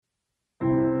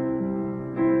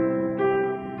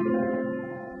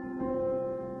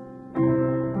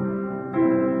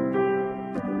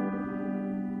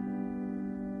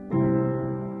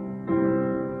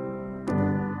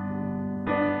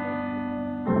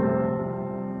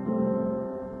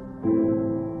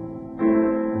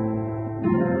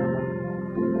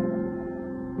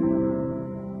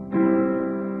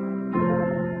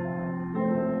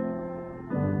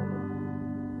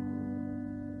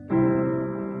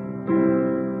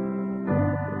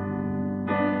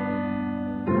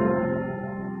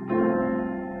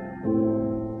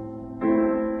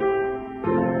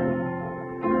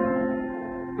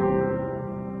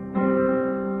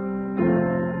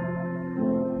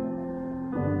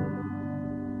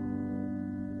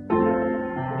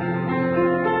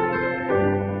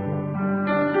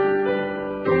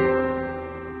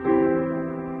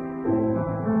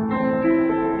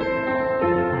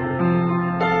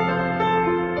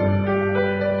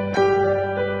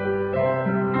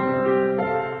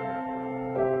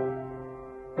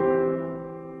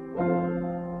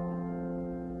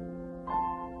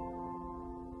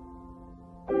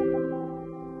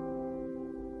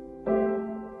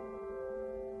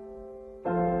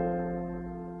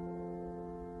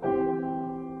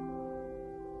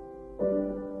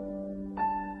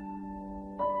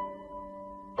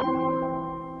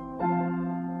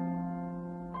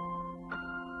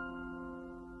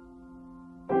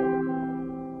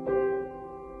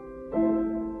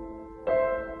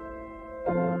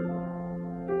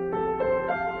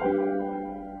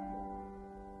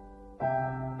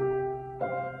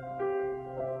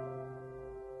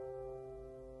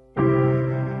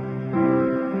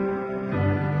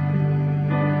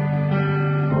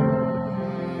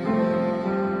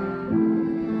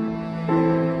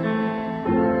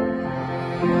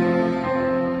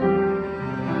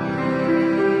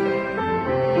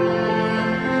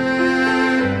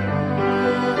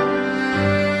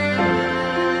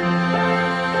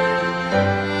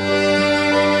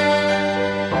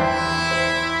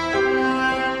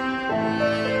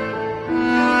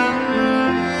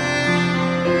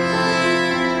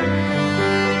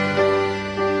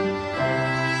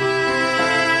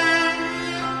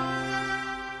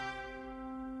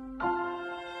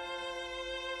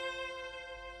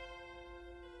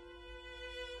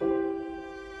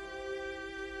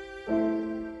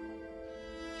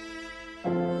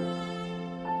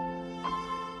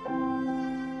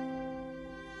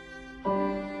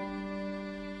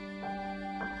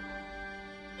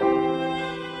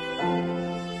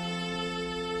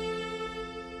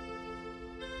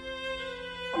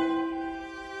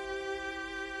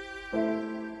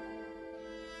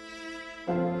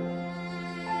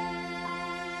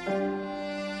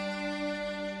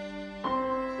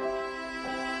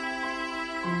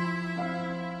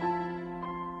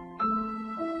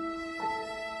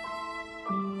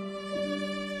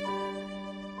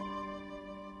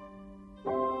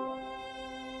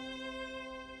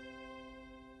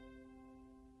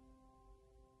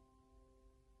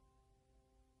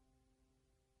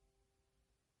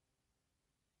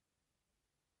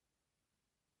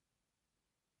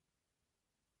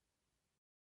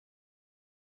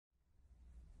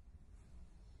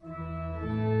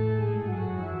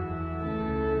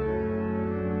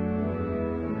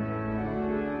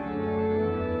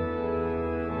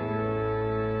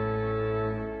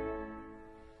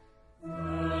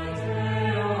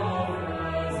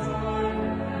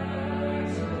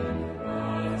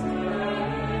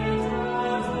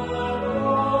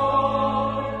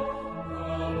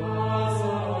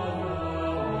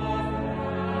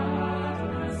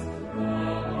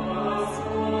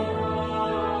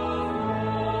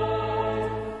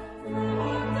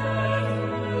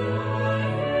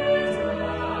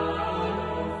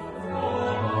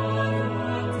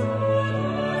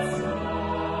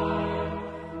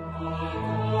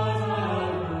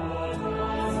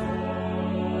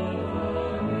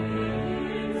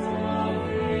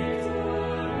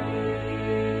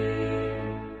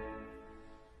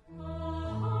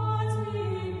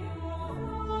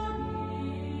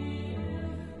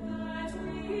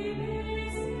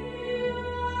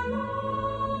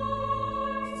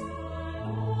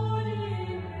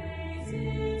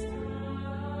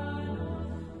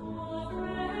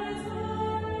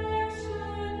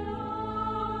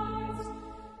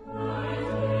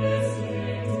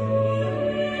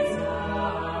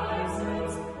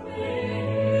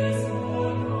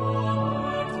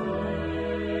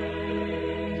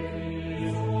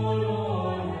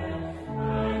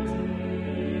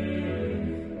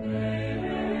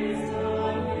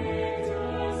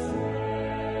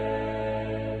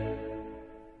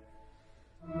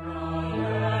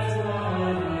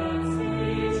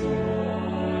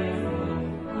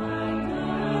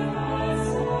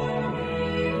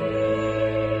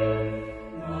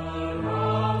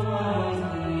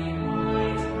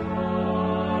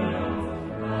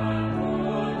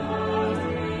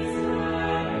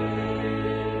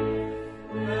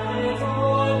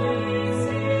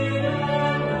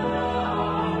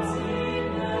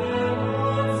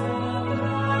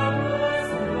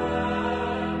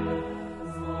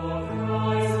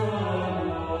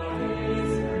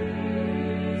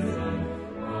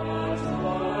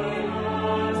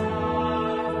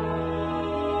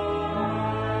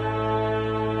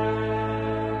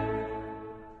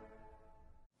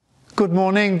Good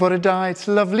morning, bore da. It's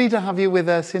lovely to have you with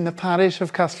us in the parish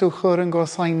of Caslwchwr and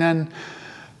Gorsainan.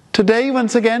 Today,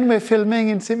 once again, we're filming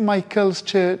in St Michael's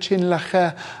Church in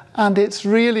Loughor, and it's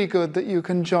really good that you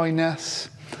can join us.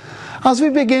 As we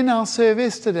begin our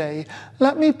service today,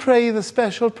 let me pray the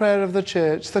special prayer of the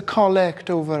Church, the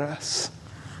collect over us.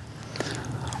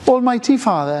 Almighty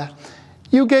Father,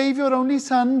 you gave your only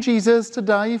Son, Jesus, to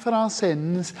die for our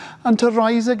sins and to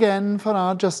rise again for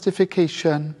our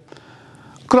justification.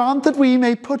 Grant that we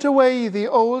may put away the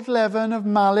old leaven of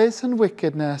malice and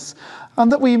wickedness,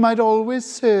 and that we might always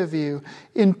serve you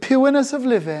in pureness of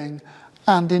living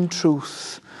and in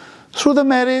truth. Through the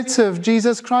merits of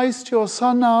Jesus Christ, your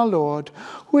Son, our Lord,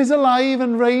 who is alive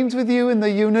and reigns with you in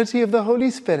the unity of the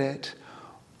Holy Spirit,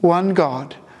 one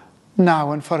God,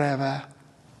 now and forever.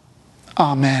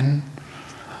 Amen.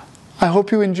 I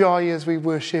hope you enjoy as we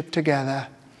worship together.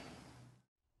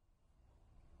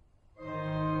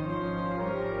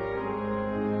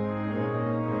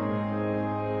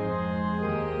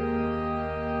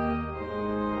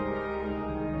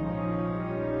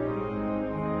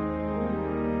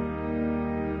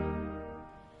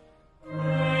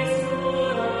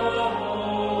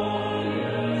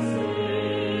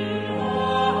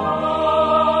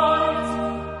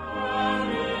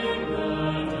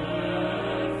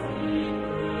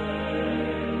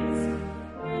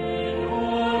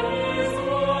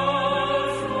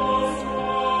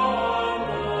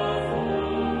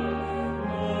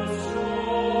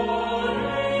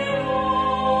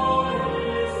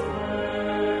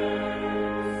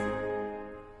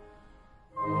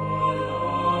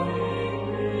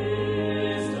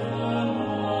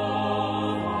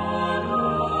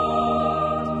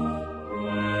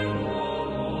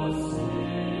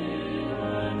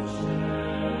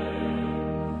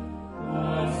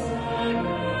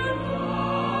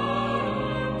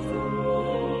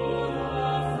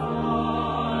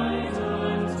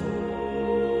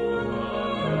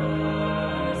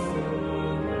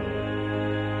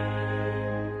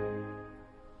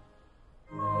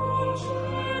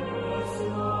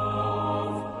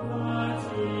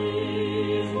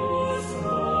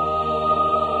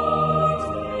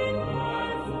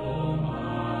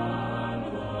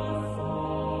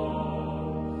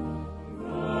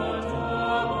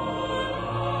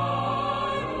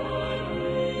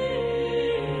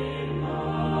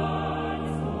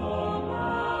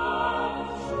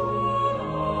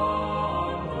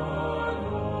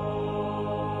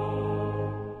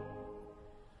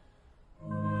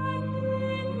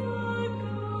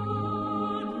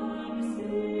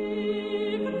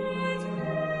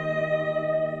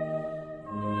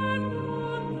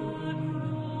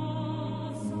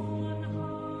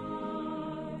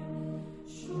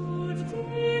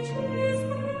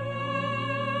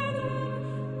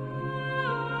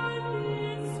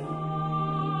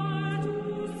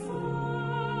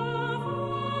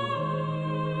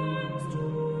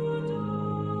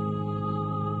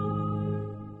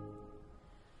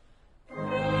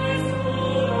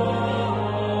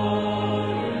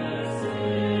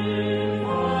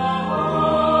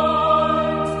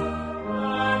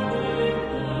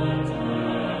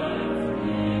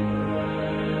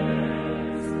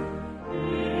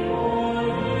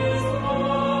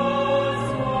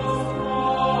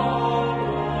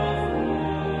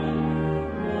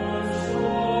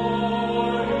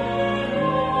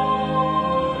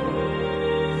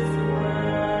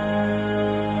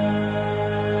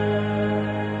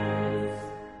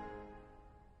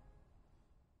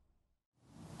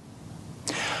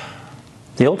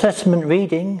 The Old Testament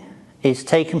reading is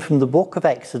taken from the book of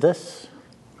Exodus,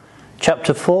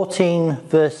 chapter 14,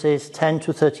 verses 10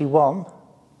 to 31,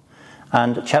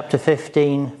 and chapter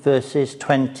 15, verses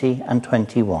 20 and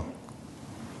 21.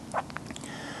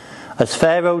 As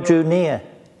Pharaoh drew near,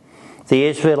 the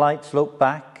Israelites looked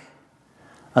back,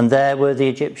 and there were the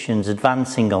Egyptians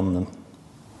advancing on them.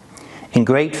 In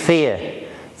great fear,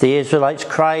 the Israelites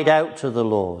cried out to the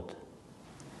Lord.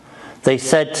 They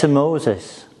said to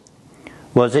Moses,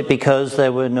 "Was it because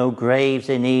there were no graves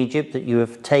in Egypt that you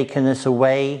have taken us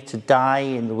away to die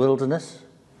in the wilderness?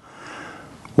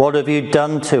 What have you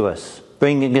done to us,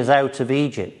 bringing us out of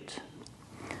Egypt?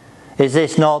 Is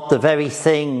this not the very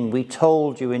thing we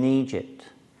told you in Egypt?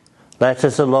 Let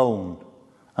us alone,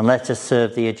 and let us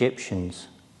serve the Egyptians.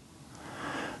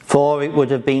 For it would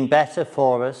have been better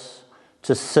for us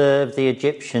to serve the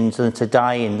Egyptians than to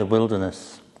die in the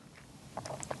wilderness."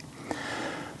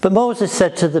 But Moses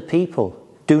said to the people,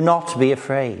 "Do not be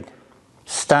afraid.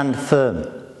 Stand firm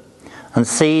and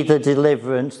see the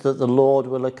deliverance that the Lord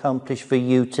will accomplish for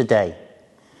you today.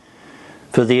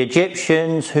 For the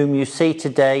Egyptians whom you see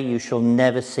today, you shall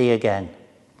never see again.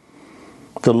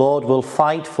 The Lord will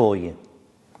fight for you,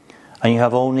 and you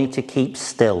have only to keep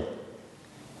still."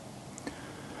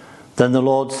 Then the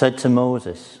Lord said to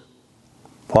Moses,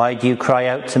 "Why do you cry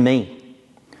out to me?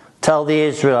 Tell the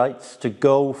Israelites to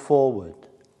go forward.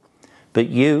 But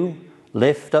you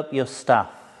lift up your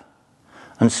staff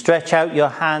and stretch out your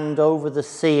hand over the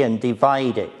sea and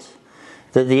divide it,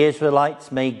 that the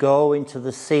Israelites may go into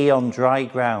the sea on dry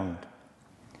ground.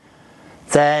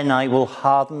 Then I will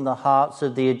harden the hearts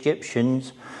of the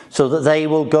Egyptians so that they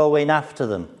will go in after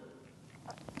them.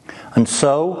 And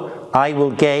so I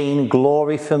will gain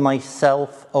glory for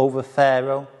myself over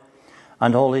Pharaoh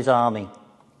and all his army,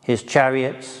 his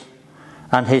chariots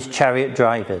and his chariot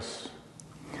drivers.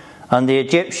 And the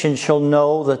Egyptians shall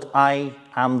know that I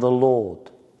am the Lord,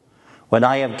 when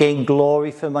I have gained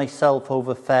glory for myself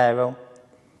over Pharaoh,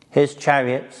 his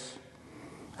chariots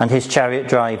and his chariot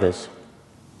drivers."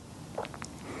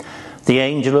 The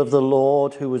angel of the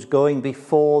Lord, who was going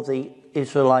before the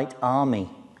Israelite army,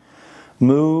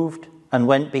 moved and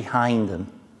went behind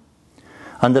them.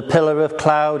 And the pillar of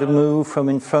cloud moved from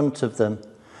in front of them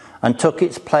and took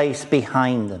its place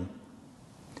behind them.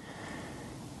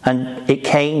 And it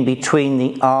came between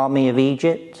the army of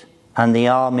Egypt and the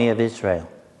army of Israel.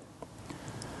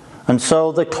 And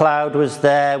so the cloud was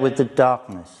there with the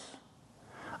darkness,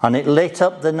 and it lit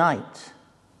up the night.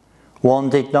 One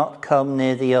did not come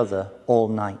near the other all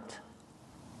night.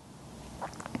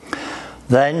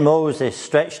 Then Moses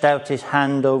stretched out his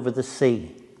hand over the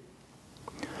sea.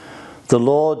 The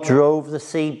Lord drove the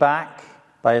sea back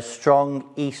by a strong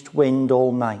east wind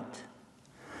all night,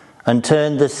 and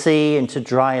turned the sea into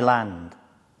dry land,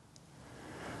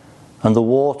 and the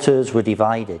waters were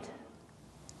divided.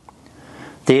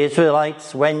 The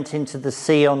Israelites went into the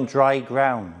sea on dry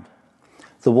ground,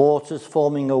 the waters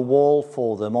forming a wall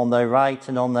for them on their right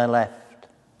and on their left.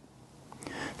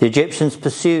 The Egyptians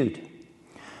pursued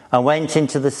and went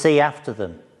into the sea after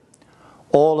them,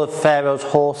 all of Pharaoh's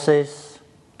horses,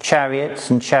 chariots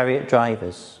and chariot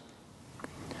drivers.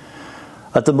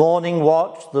 At the morning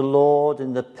watch, the Lord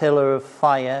in the pillar of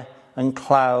fire and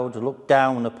cloud looked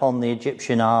down upon the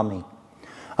Egyptian army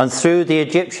and threw the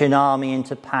Egyptian army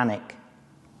into panic.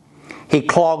 He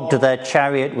clogged their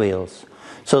chariot wheels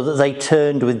so that they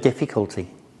turned with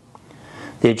difficulty.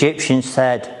 The Egyptians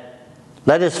said,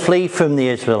 "Let us flee from the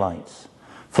Israelites,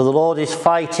 for the Lord is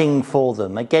fighting for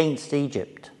them against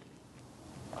Egypt."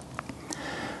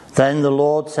 Then the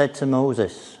Lord said to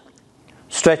Moses,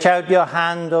 "Stretch out your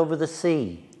hand over the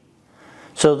sea,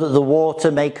 so that the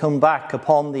water may come back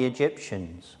upon the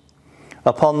Egyptians,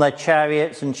 upon their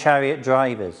chariots and chariot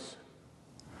drivers."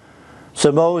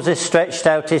 So Moses stretched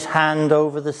out his hand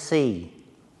over the sea,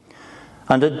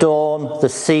 and at dawn the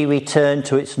sea returned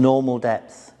to its normal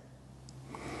depth.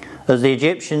 As the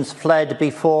Egyptians fled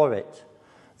before it,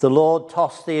 the Lord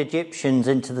tossed the Egyptians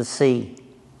into the sea.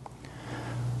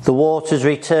 The waters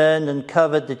returned and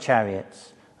covered the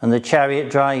chariots and the chariot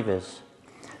drivers,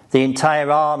 the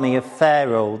entire army of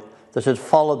Pharaoh that had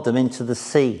followed them into the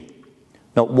sea.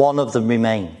 Not one of them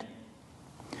remained.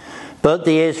 But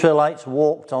the Israelites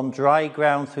walked on dry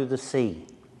ground through the sea,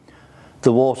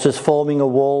 the waters forming a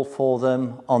wall for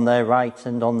them on their right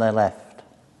and on their left.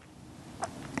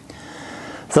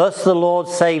 Thus the Lord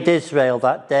saved Israel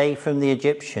that day from the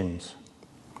Egyptians.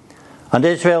 And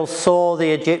Israel saw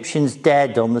the Egyptians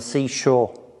dead on the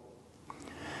seashore.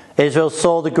 Israel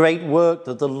saw the great work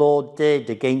that the Lord did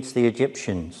against the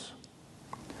Egyptians.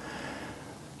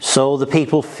 So the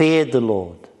people feared the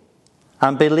Lord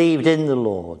and believed in the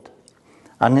Lord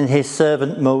and in his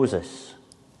servant Moses.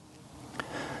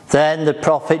 Then the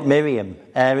prophet Miriam,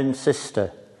 Aaron's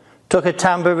sister, took a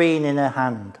tambourine in her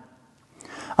hand,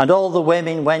 and all the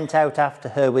women went out after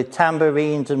her with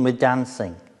tambourines and with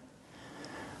dancing.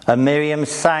 And Miriam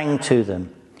sang to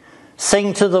them,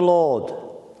 "Sing to the Lord,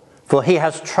 for he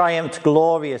has triumphed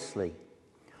gloriously.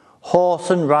 Horse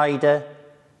and rider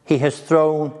he has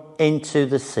thrown into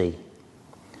the sea."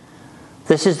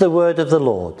 This is the word of the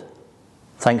Lord.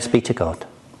 Thanks be to God.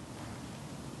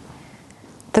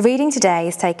 The reading today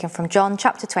is taken from John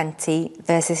chapter 20,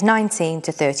 verses 19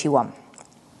 to 31.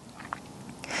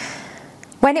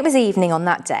 When it was evening on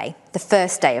that day, the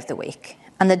first day of the week,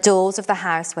 and the doors of the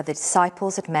house where the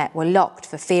disciples had met were locked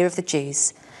for fear of the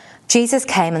Jews, Jesus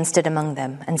came and stood among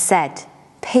them and said,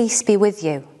 "Peace be with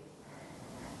you."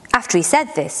 After he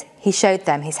said this, he showed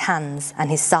them his hands and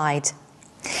his side.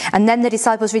 And then the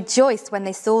disciples rejoiced when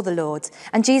they saw the Lord.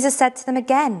 And Jesus said to them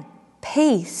again,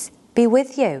 "Peace be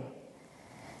with you.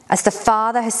 As the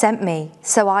Father has sent me,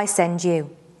 so I send you."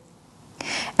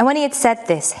 And when he had said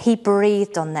this, he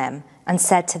breathed on them and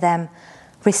said to them,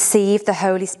 "Receive the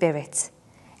Holy Spirit.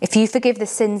 If you forgive the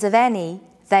sins of any,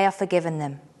 they are forgiven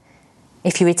them.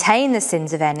 If you retain the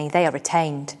sins of any, they are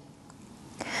retained."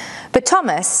 But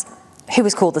Thomas, who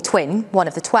was called the twin, one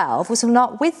of the 12, was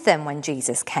not with them when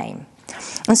Jesus came.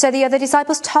 And so the other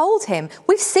disciples told him,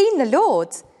 "We've seen the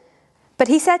Lord." But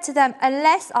he said to them,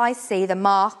 "Unless I see the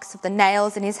marks of the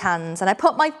nails in his hands, and I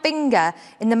put my finger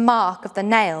in the mark of the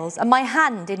nails, and my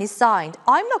hand in his side,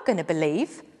 I'm not going to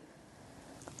believe."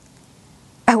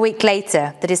 A week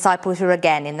later, the disciples were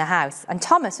again in the house, and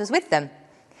Thomas was with them.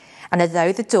 And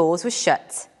although the doors were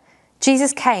shut,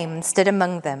 Jesus came and stood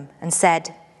among them and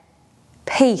said,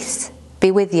 "Peace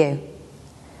be with you."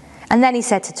 And then he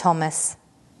said to Thomas,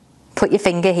 "Put your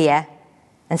finger here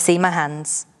and see my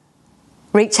hands.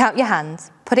 Reach out your hand,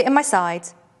 put it in my side.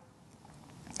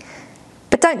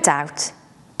 But don't doubt,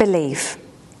 believe."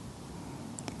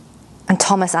 And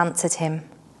Thomas answered him,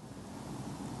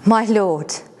 "My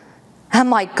Lord and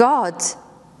my God."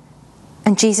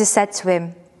 And Jesus said to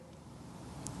him,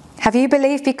 "Have you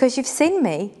believed because you've seen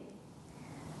me?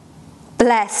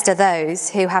 Blessed are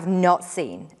those who have not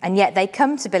seen, and yet they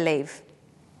come to believe."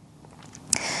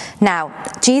 Now,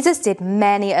 Jesus did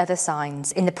many other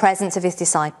signs in the presence of his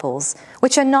disciples,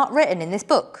 which are not written in this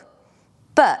book.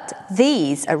 But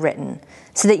these are written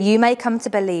so that you may come to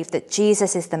believe that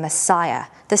Jesus is the Messiah,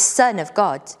 the Son of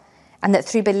God, and that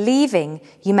through believing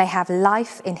you may have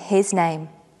life in his name.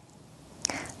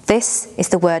 This is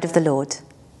the word of the Lord.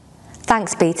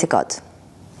 Thanks be to God.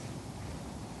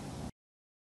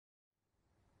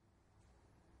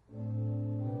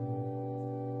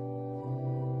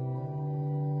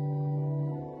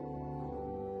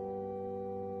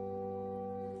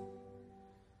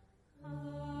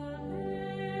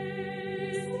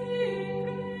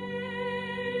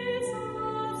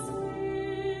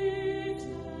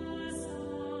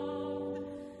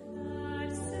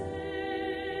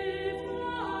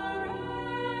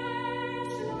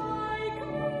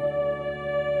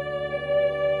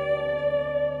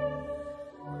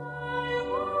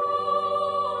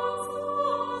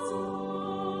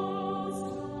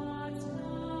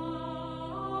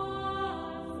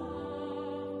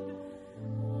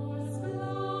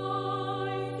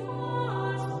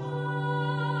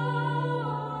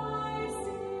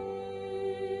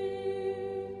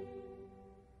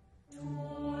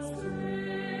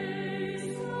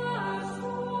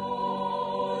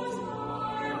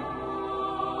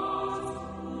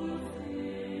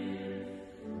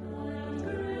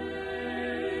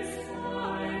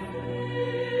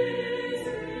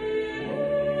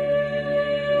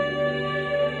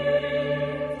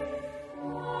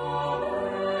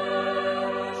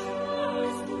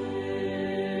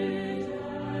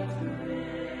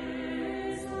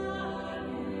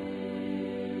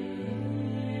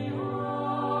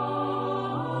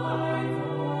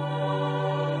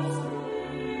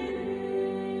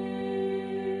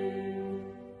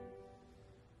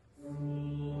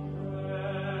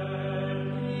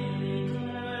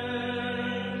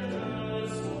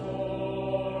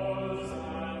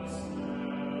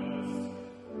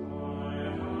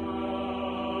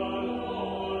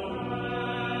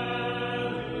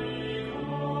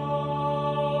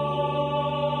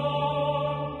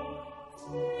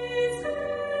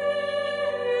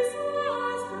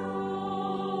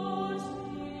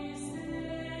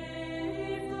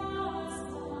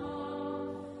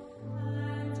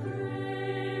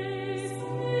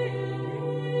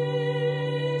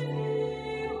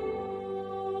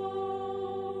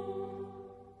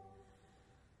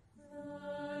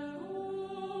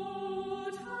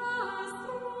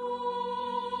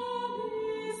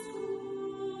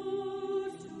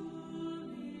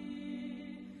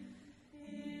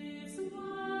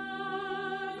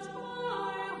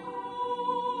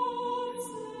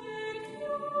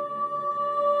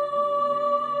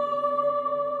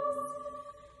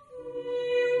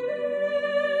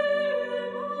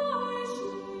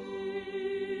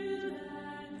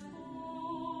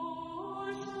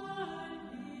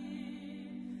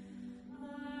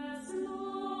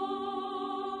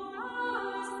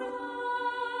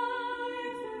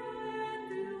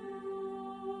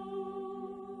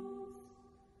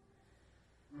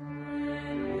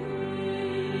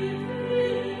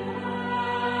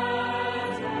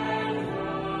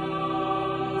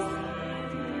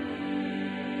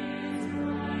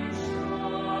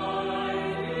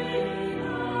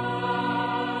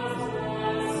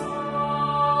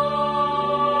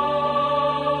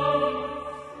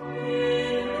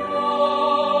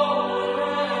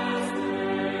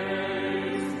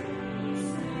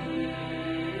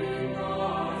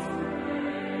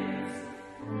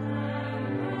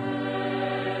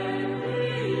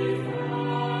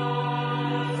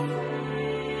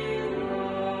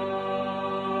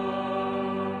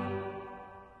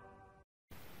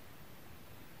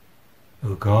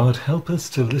 God, help us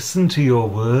to listen to your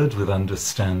word with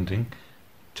understanding,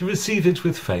 to receive it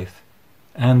with faith,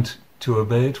 and to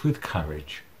obey it with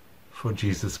courage, for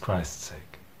Jesus Christ's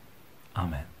sake.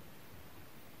 Amen.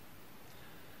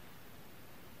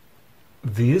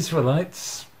 The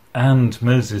Israelites, and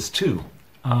Moses too,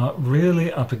 are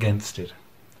really up against it.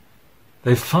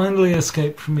 They finally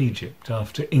escaped from Egypt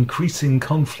after increasing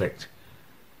conflict.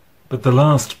 But the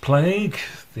last plague,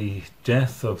 the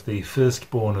death of the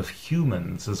firstborn of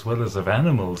humans as well as of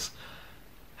animals,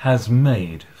 has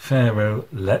made Pharaoh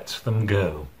let them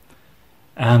go.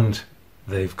 And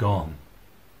they've gone.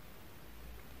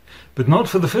 But not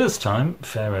for the first time,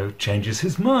 Pharaoh changes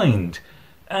his mind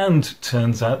and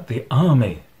turns out the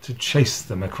army to chase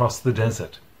them across the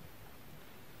desert.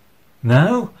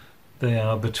 Now they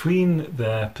are between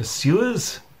their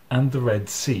pursuers and the Red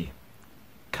Sea,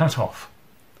 cut off,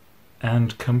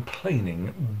 and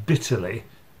complaining bitterly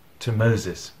to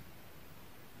Moses.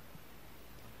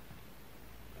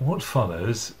 What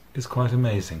follows is quite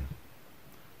amazing.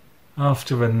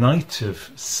 After a night of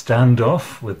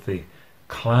standoff with the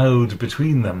cloud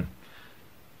between them,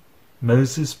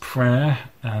 Moses' prayer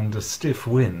and a stiff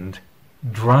wind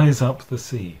dries up the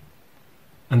sea,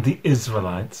 and the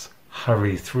Israelites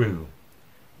hurry through.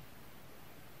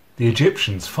 The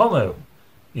Egyptians follow,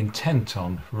 intent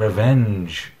on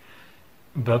revenge,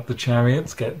 but the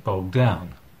chariots get bogged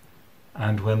down,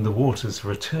 and when the waters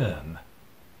return,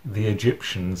 the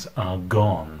Egyptians are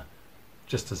gone,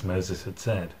 just as Moses had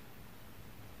said.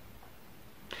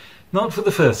 Not for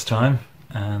the first time,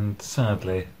 and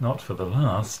sadly not for the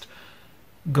last,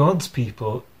 God's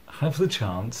people have the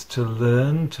chance to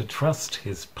learn to trust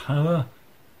his power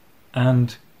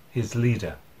and his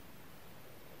leader.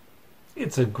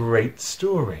 It's a great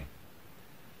story.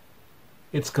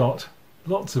 It's got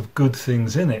lots of good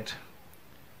things in it.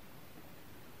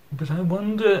 But I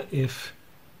wonder if,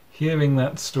 hearing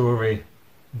that story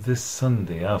this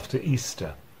Sunday after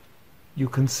Easter, you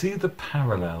can see the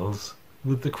parallels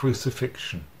with the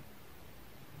crucifixion.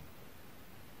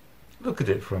 Look at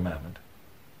it for a moment.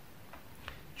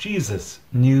 Jesus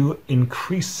knew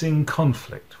increasing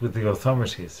conflict with the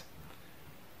authorities,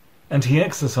 and he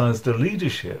exercised a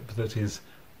leadership that is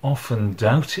often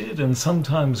doubted and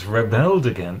sometimes rebelled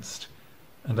against,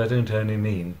 and I don't only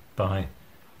mean by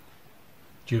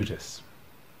Judas.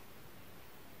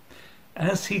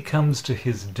 As he comes to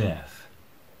his death,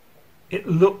 it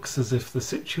looks as if the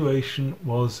situation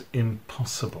was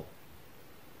impossible.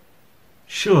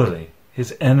 Surely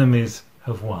his enemies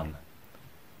have won.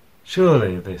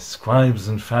 Surely the scribes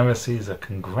and Pharisees are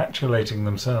congratulating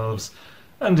themselves,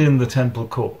 and in the temple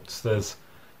courts there's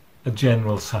a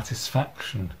general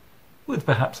satisfaction, with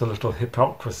perhaps a little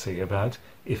hypocrisy about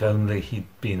if only he'd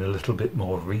been a little bit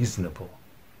more reasonable.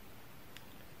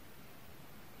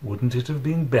 Wouldn't it have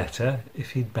been better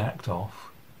if he'd backed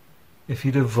off? If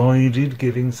he'd avoided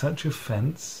giving such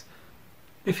offence?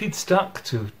 If he'd stuck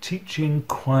to teaching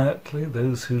quietly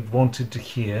those who'd wanted to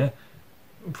hear,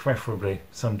 preferably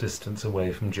some distance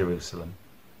away from Jerusalem?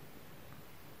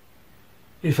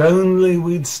 If only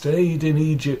we'd stayed in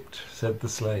Egypt, said the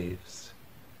slaves.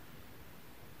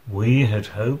 We had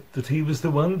hoped that he was the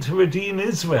one to redeem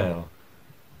Israel,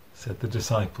 said the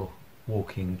disciple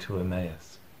walking to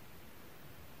Emmaus.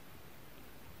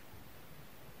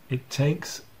 It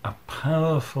takes a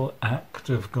powerful act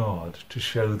of God to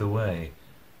show the way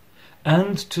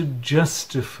and to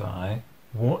justify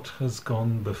what has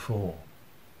gone before.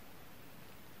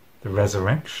 The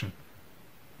resurrection,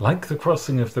 like the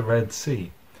crossing of the Red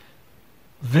Sea,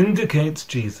 vindicates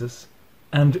Jesus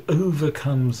and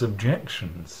overcomes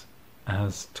objections,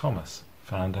 as Thomas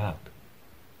found out.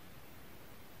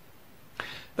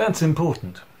 That's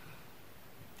important.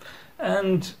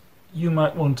 And you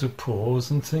might want to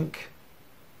pause and think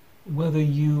whether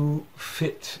you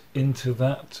fit into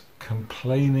that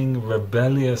complaining,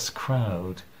 rebellious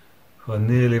crowd who are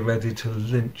nearly ready to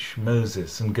lynch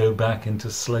Moses and go back into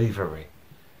slavery.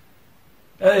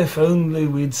 If only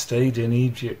we'd stayed in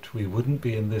Egypt, we wouldn't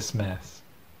be in this mess.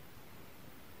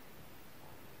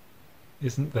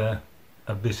 Isn't there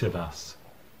a bit of us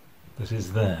that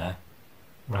is there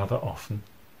rather often?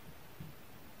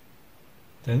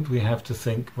 Don't we have to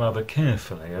think rather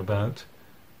carefully about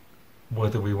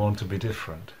whether we want to be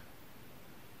different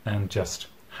and just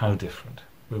how different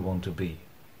we want to be?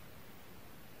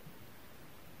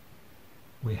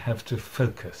 We have to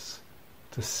focus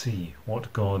to see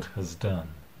what God has done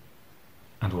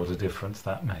and what a difference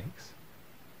that makes.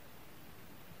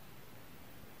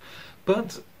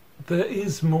 But there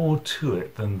is more to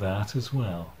it than that as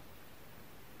well.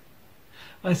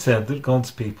 I said that God's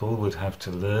people would have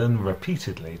to learn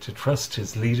repeatedly to trust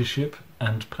his leadership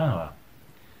and power.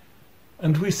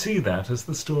 And we see that as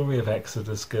the story of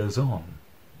Exodus goes on.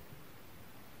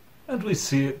 And we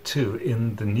see it too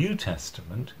in the New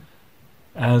Testament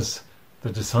as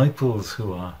the disciples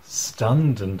who are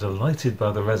stunned and delighted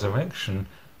by the resurrection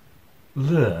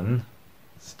learn,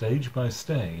 stage by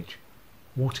stage,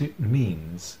 what it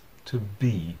means to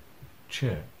be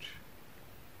church.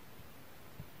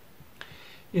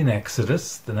 In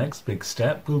Exodus, the next big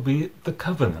step will be the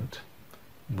covenant.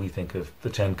 We think of the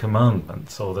Ten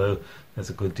Commandments, although there's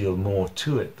a good deal more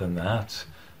to it than that,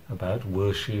 about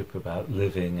worship, about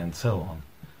living, and so on.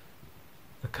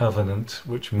 The covenant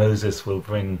which Moses will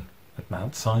bring at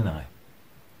Mount Sinai.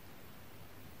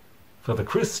 For the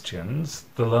Christians,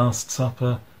 the Last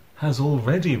Supper has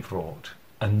already brought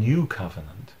a new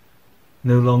covenant,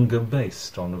 no longer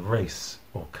based on race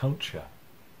or culture.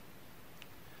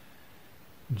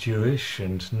 Jewish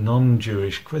and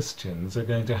non-Jewish Christians are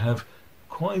going to have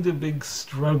quite a big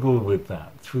struggle with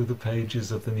that through the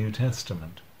pages of the New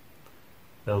Testament.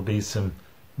 There'll be some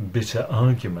bitter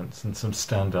arguments and some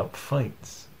stand-up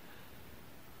fights.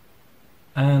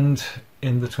 And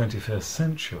in the 21st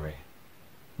century,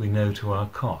 we know to our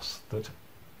cost that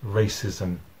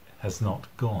racism has not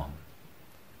gone,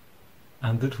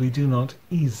 and that we do not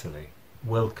easily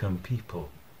welcome people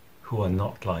who are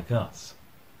not like us,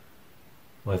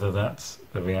 whether that's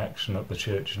the reaction at the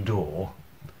church door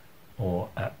or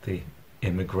at the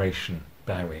immigration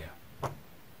barrier.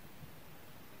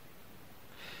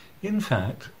 In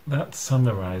fact, that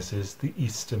summarizes the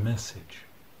Easter message.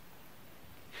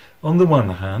 On the one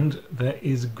hand, there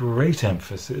is great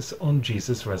emphasis on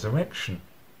Jesus' resurrection.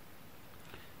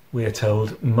 We are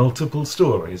told multiple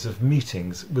stories of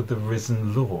meetings with the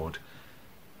risen Lord,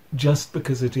 just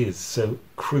because it is so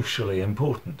crucially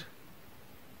important.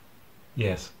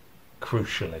 Yes,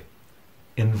 crucially,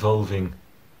 involving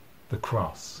the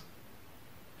cross.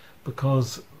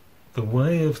 Because the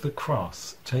way of the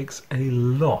cross takes a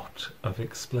lot of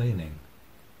explaining.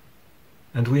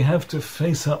 And we have to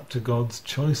face up to God's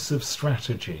choice of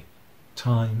strategy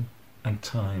time and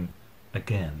time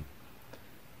again,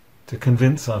 to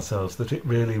convince ourselves that it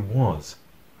really was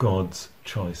God's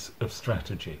choice of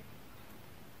strategy,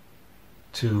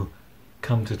 to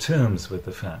come to terms with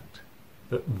the fact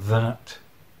that that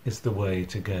is the way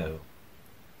to go,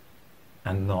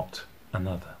 and not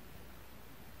another.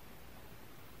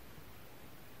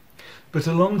 But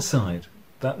alongside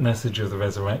that message of the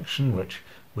resurrection, which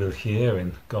we'll hear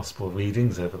in Gospel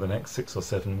readings over the next 6 or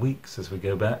 7 weeks as we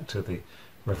go back to the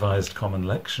Revised Common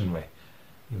Lectionary.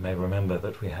 You may remember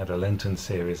that we had a Lenten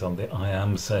series on the I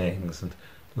Am sayings and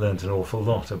learnt an awful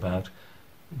lot about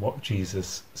what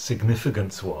Jesus'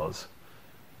 significance was.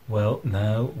 Well,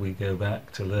 now we go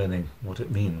back to learning what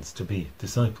it means to be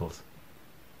disciples.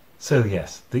 So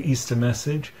yes, the Easter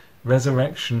message,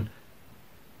 resurrection,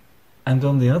 and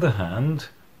on the other hand,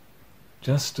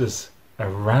 just as a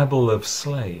rabble of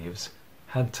slaves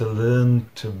had to learn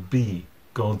to be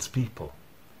God's people,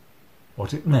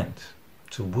 what it meant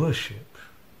to worship,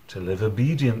 to live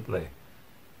obediently,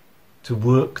 to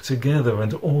work together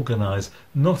and organize,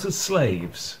 not as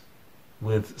slaves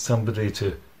with somebody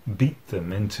to beat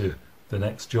them into the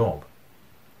next job.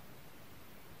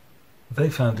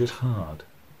 They found it hard,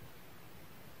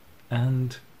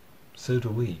 and so do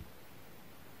we.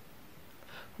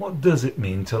 What does it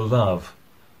mean to love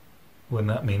when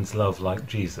that means love like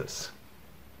Jesus?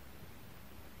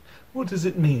 What does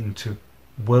it mean to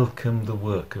welcome the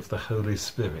work of the Holy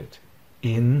Spirit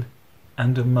in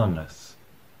and among us,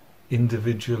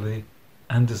 individually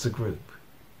and as a group?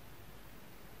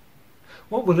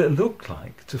 What will it look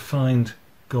like to find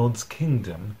God's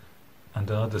kingdom and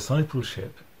our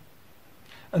discipleship,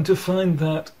 and to find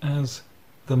that as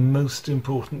the most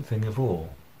important thing of all,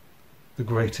 the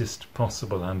greatest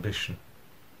possible ambition?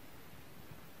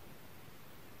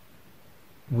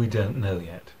 We don't know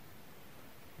yet,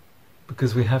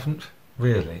 because we haven't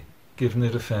really given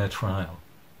it a fair trial.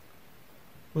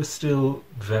 We're still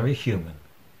very human,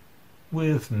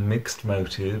 with mixed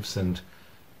motives and,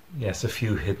 yes, a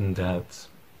few hidden doubts.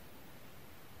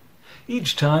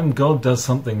 Each time God does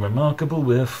something remarkable,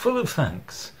 we're full of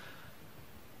thanks.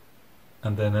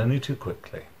 And then only too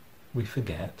quickly we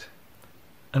forget,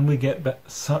 and we get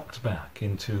sucked back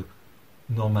into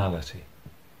normality,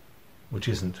 which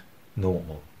isn't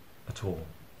normal at all.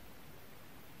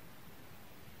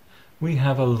 We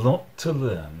have a lot to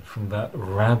learn from that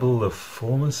rabble of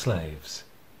former slaves,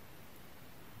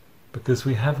 because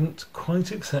we haven't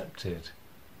quite accepted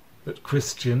that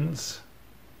Christians,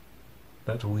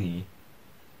 that we,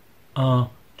 are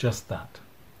just that,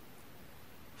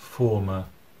 former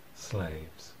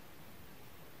slaves.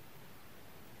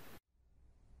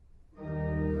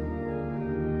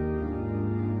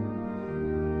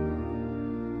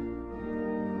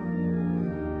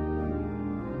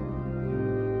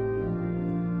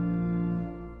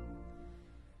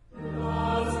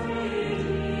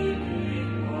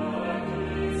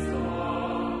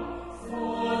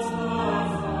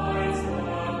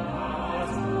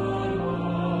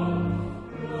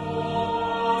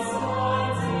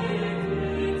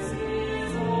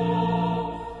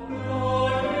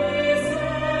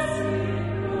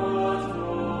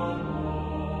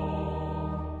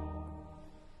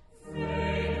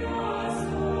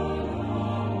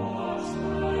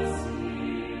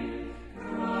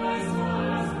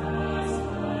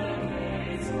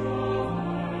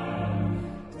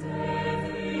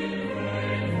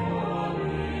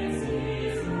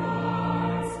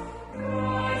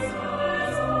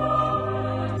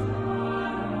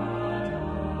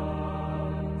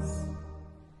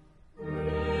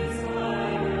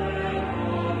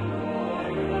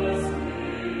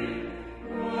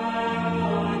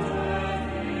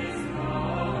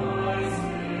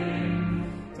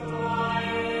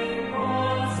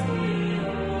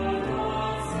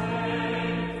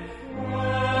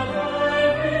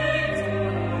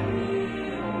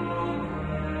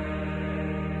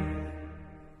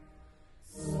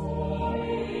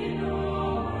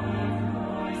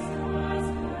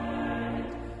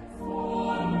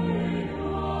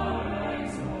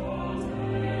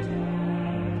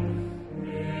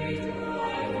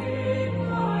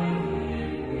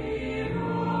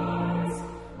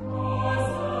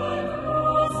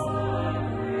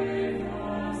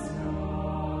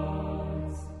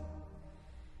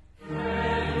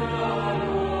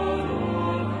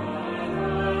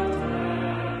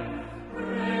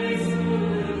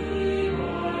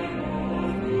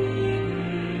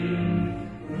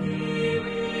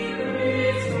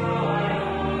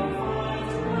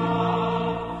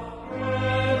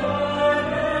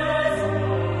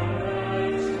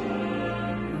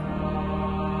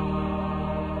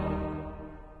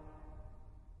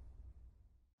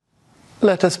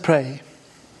 Let us pray.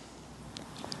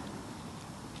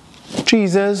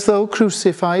 Jesus, though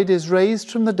crucified, is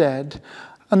raised from the dead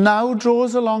and now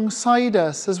draws alongside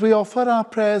us as we offer our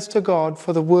prayers to God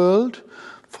for the world,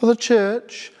 for the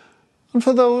church, and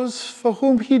for those for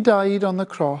whom he died on the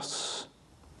cross.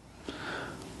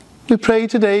 We pray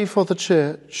today for the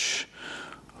church,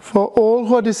 for all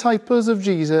who are disciples of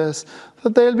Jesus,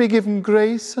 that they'll be given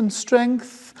grace and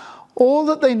strength, all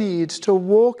that they need to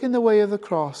walk in the way of the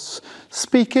cross,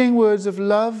 speaking words of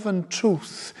love and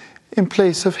truth in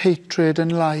place of hatred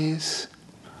and lies.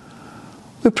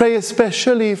 We pray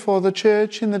especially for the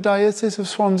church in the Diocese of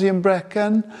Swansea and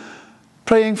Brecon,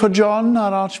 praying for John,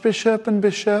 our Archbishop and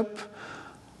Bishop,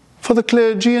 for the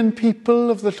clergy and people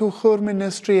of the Llwchwr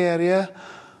ministry area,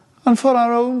 and for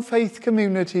our own faith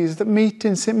communities that meet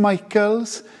in St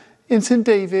Michael's, in St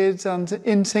David's and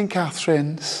in St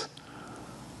Catherine's.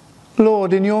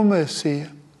 Lord, in your mercy,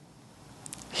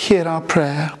 hear our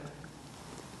prayer.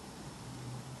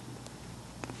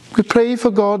 We pray for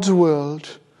God's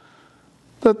world,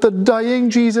 that the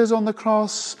dying Jesus on the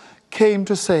cross came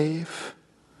to save.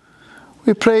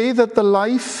 We pray that the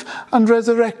life and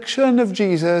resurrection of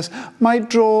Jesus might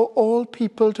draw all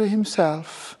people to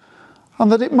himself,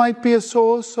 and that it might be a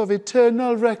source of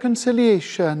eternal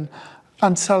reconciliation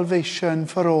and salvation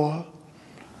for all.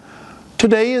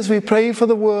 Today, as we pray for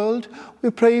the world, we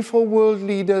pray for world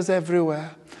leaders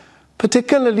everywhere,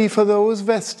 particularly for those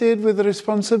vested with the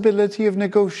responsibility of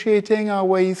negotiating our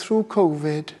way through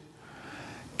COVID.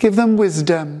 Give them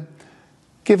wisdom,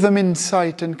 give them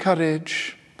insight and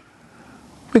courage.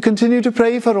 We continue to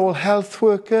pray for all health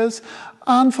workers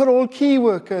and for all key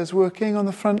workers working on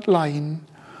the front line.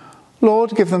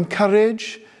 Lord, give them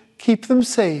courage, keep them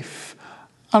safe,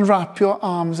 and wrap your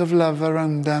arms of love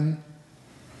around them.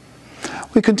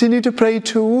 We continue to pray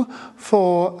too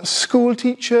for school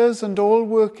teachers and all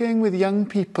working with young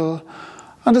people,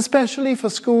 and especially for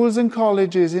schools and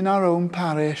colleges in our own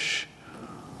parish.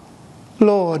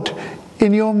 Lord,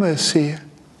 in your mercy,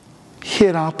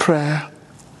 hear our prayer.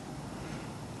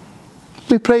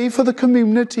 We pray for the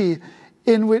community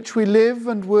in which we live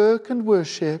and work and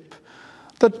worship,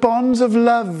 that bonds of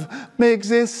love may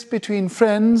exist between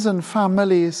friends and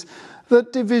families,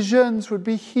 that divisions would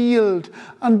be healed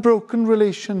and broken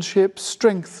relationships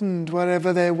strengthened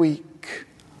wherever they're weak.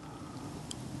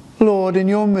 Lord, in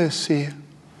your mercy,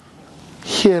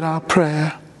 hear our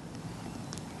prayer.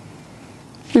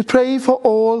 We pray for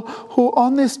all who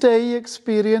on this day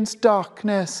experience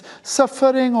darkness,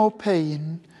 suffering or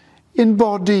pain, in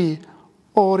body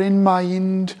or in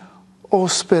mind or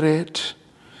spirit.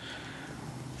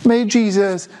 May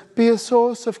Jesus be a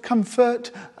source of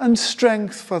comfort and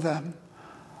strength for them,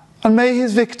 and may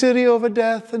his victory over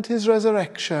death and his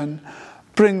resurrection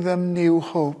bring them new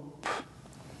hope.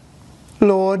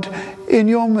 Lord, in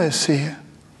your mercy,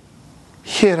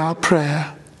 hear our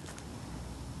prayer.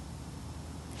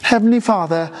 Heavenly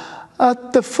Father,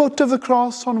 at the foot of the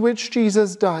cross on which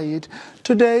Jesus died,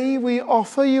 today we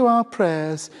offer you our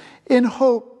prayers in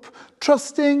hope,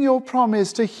 trusting your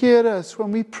promise to hear us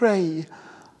when we pray,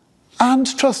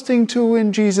 and trusting too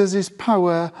in Jesus'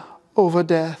 power over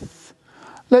death.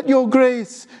 Let your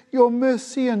grace, your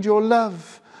mercy, and your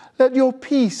love, let your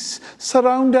peace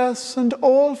surround us and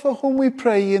all for whom we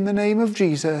pray in the name of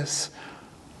Jesus.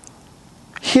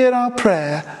 Hear our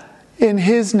prayer in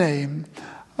his name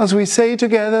as we say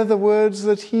together the words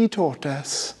that he taught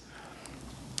us.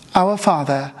 Our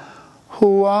Father,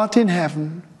 who art in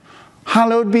heaven,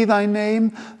 hallowed be thy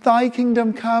name. Thy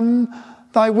kingdom come,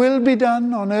 thy will be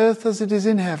done on earth as it is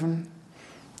in heaven.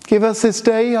 Give us this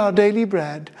day our daily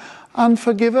bread, and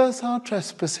forgive us our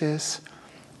trespasses,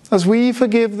 as we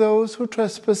forgive those who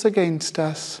trespass against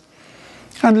us.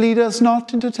 And lead us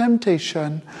not into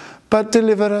temptation, but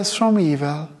deliver us from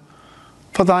evil.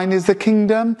 For thine is the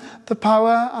kingdom, the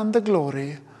power, and the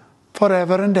glory,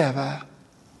 forever and ever.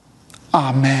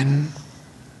 Amen.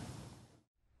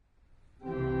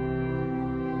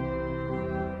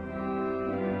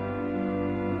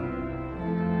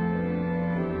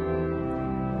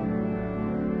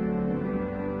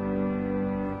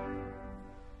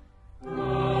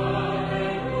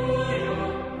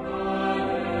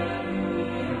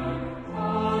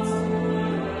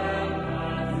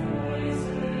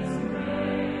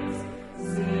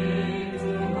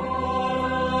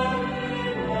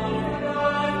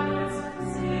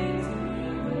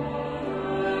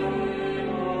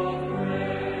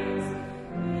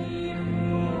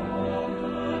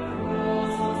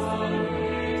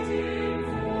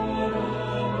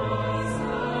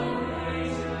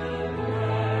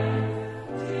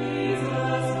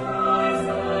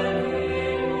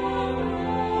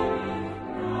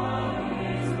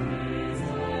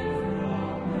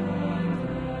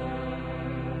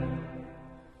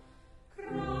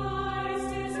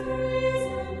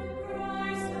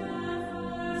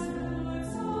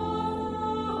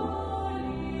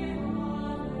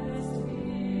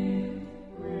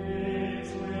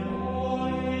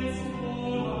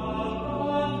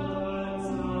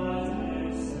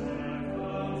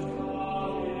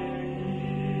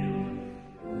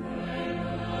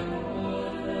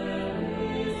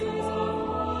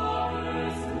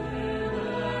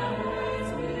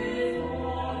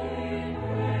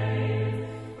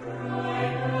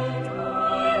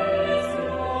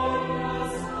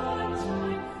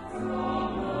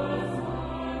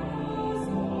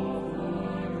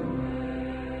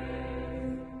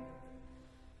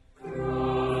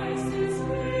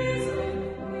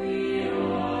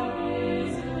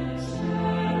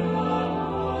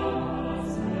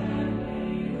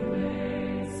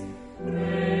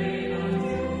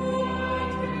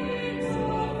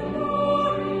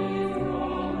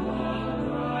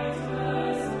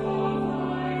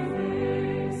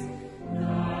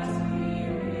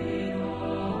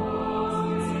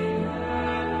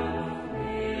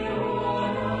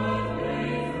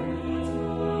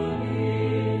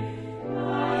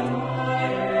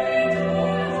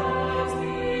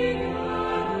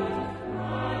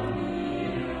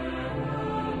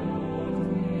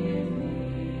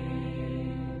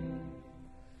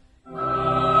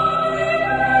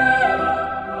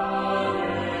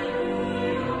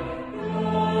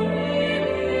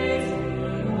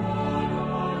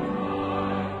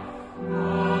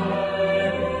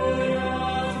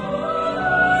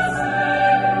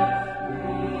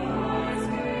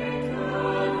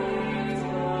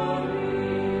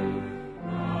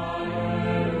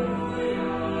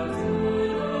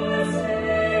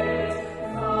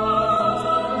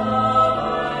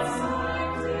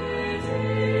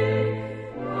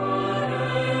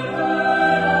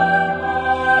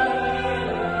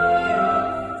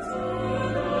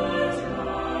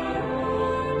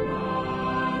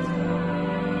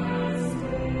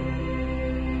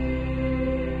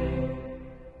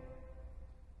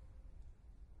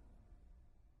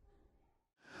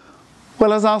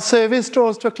 Well, as our service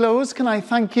draws to a close, can I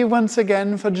thank you once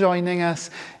again for joining us.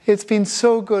 It's been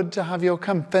so good to have your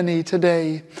company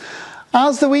today.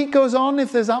 As the week goes on,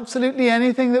 if there's absolutely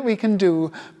anything that we can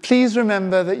do, please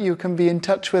remember that you can be in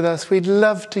touch with us. We'd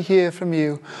love to hear from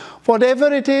you.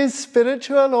 Whatever it is,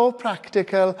 spiritual or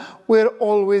practical, we're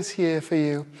always here for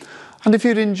you. And if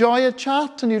you'd enjoy a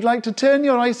chat and you'd like to turn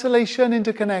your isolation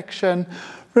into connection,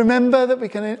 remember that we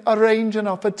can arrange an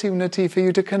opportunity for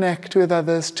you to connect with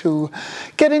others too.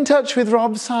 Get in touch with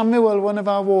Rob Samuel, one of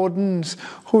our wardens,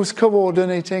 who's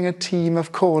coordinating a team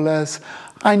of callers.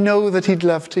 I know that he'd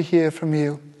love to hear from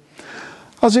you.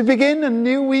 As we begin a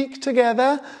new week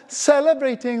together,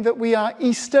 celebrating that we are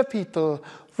Easter people,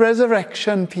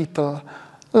 resurrection people,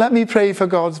 let me pray for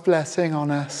God's blessing on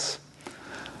us.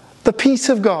 The peace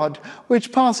of God,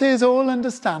 which passes all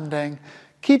understanding,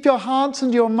 keep your hearts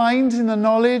and your minds in the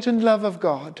knowledge and love of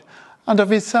God and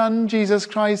of his Son, Jesus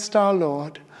Christ our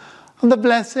Lord. And the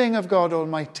blessing of God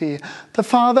Almighty, the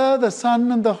Father, the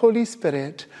Son, and the Holy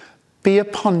Spirit, be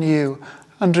upon you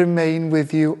and remain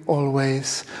with you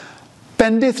always.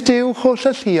 Bendith Dyw holl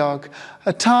y lluog,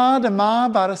 y tad, y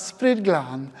mab a'r ysbryd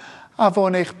glân, a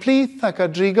fo'n eich plith ac a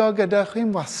drigo gyda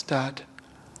chi'n wastad.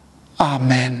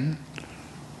 Amen.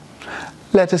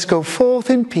 Let us go forth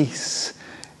in peace,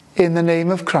 in the name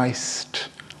of Christ.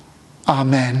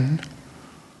 Amen.